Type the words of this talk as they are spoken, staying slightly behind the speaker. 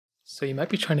So you might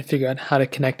be trying to figure out how to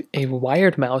connect a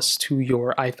wired mouse to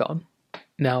your iPhone.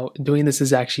 Now, doing this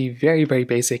is actually very, very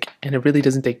basic, and it really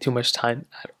doesn't take too much time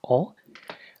at all.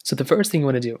 So the first thing you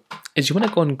want to do is you want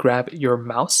to go and grab your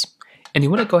mouse, and you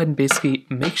want to go ahead and basically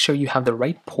make sure you have the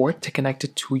right port to connect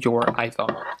it to your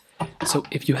iPhone. So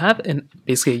if you have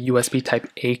basically a USB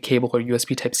type A cable or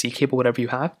USB type C cable, whatever you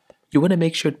have, you want to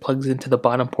make sure it plugs into the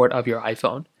bottom port of your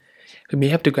iPhone. You may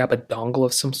have to grab a dongle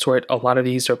of some sort. A lot of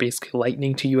these are basically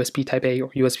lightning to USB type A or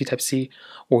USB type C,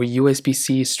 or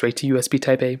USB-C straight to USB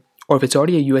type A. Or if it's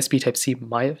already a USB type C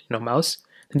mouse,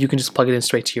 then you can just plug it in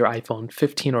straight to your iPhone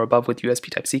 15 or above with USB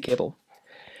type C cable.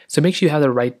 So make sure you have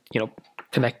the right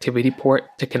connectivity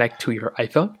port to connect to your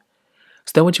iPhone.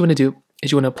 So then what you want to do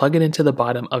is you want to plug it into the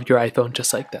bottom of your iPhone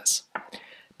just like this.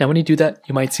 Now when you do that,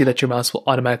 you might see that your mouse will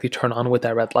automatically turn on with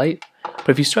that red light. But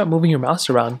if you start moving your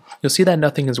mouse around, you'll see that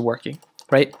nothing is working,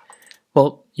 right?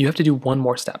 Well, you have to do one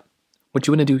more step. What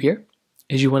you want to do here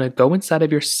is you want to go inside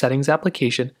of your settings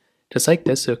application, just like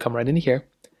this, so come right in here.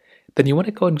 Then you want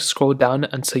to go and scroll down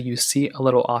until you see a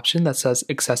little option that says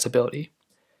accessibility.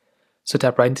 So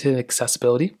tap right into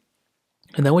accessibility.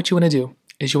 And then what you want to do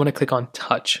is you want to click on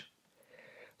touch.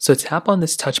 So tap on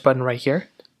this touch button right here.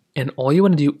 And all you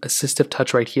want to do, assistive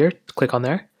touch right here, click on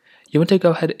there. You want to go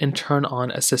ahead and turn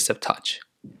on assistive touch.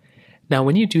 Now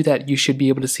when you do that, you should be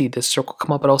able to see this circle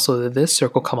come up, but also this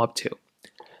circle come up too.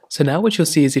 So now what you'll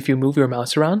see is if you move your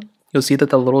mouse around, you'll see that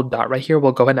the little dot right here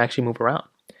will go ahead and actually move around.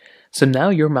 So now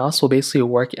your mouse will basically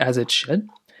work as it should.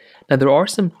 Now there are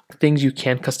some things you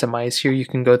can customize here. You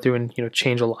can go through and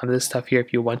change a lot of this stuff here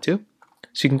if you want to.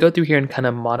 So you can go through here and kind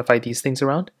of modify these things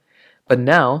around. But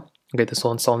now, okay, this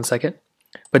will install in a second.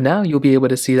 But now you'll be able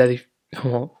to see that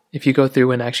if you go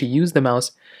through and actually use the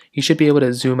mouse, you should be able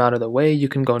to zoom out of the way. You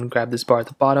can go and grab this bar at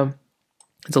the bottom.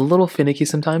 It's a little finicky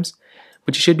sometimes,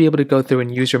 but you should be able to go through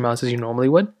and use your mouse as you normally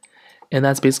would. And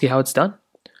that's basically how it's done.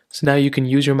 So now you can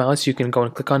use your mouse, you can go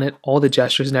and click on it. All the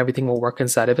gestures and everything will work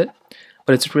inside of it,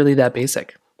 but it's really that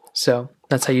basic. So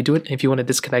that's how you do it. If you want to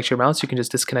disconnect your mouse, you can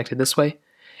just disconnect it this way,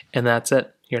 and that's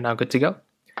it. You're now good to go.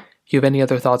 If you have any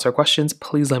other thoughts or questions,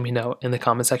 please let me know in the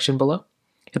comment section below.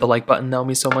 Hit the like button, that would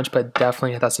mean so much, but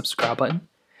definitely hit that subscribe button.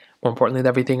 More importantly than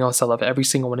everything else, I love every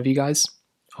single one of you guys.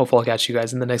 Hopefully I'll catch you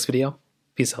guys in the next video.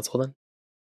 Peace out till then.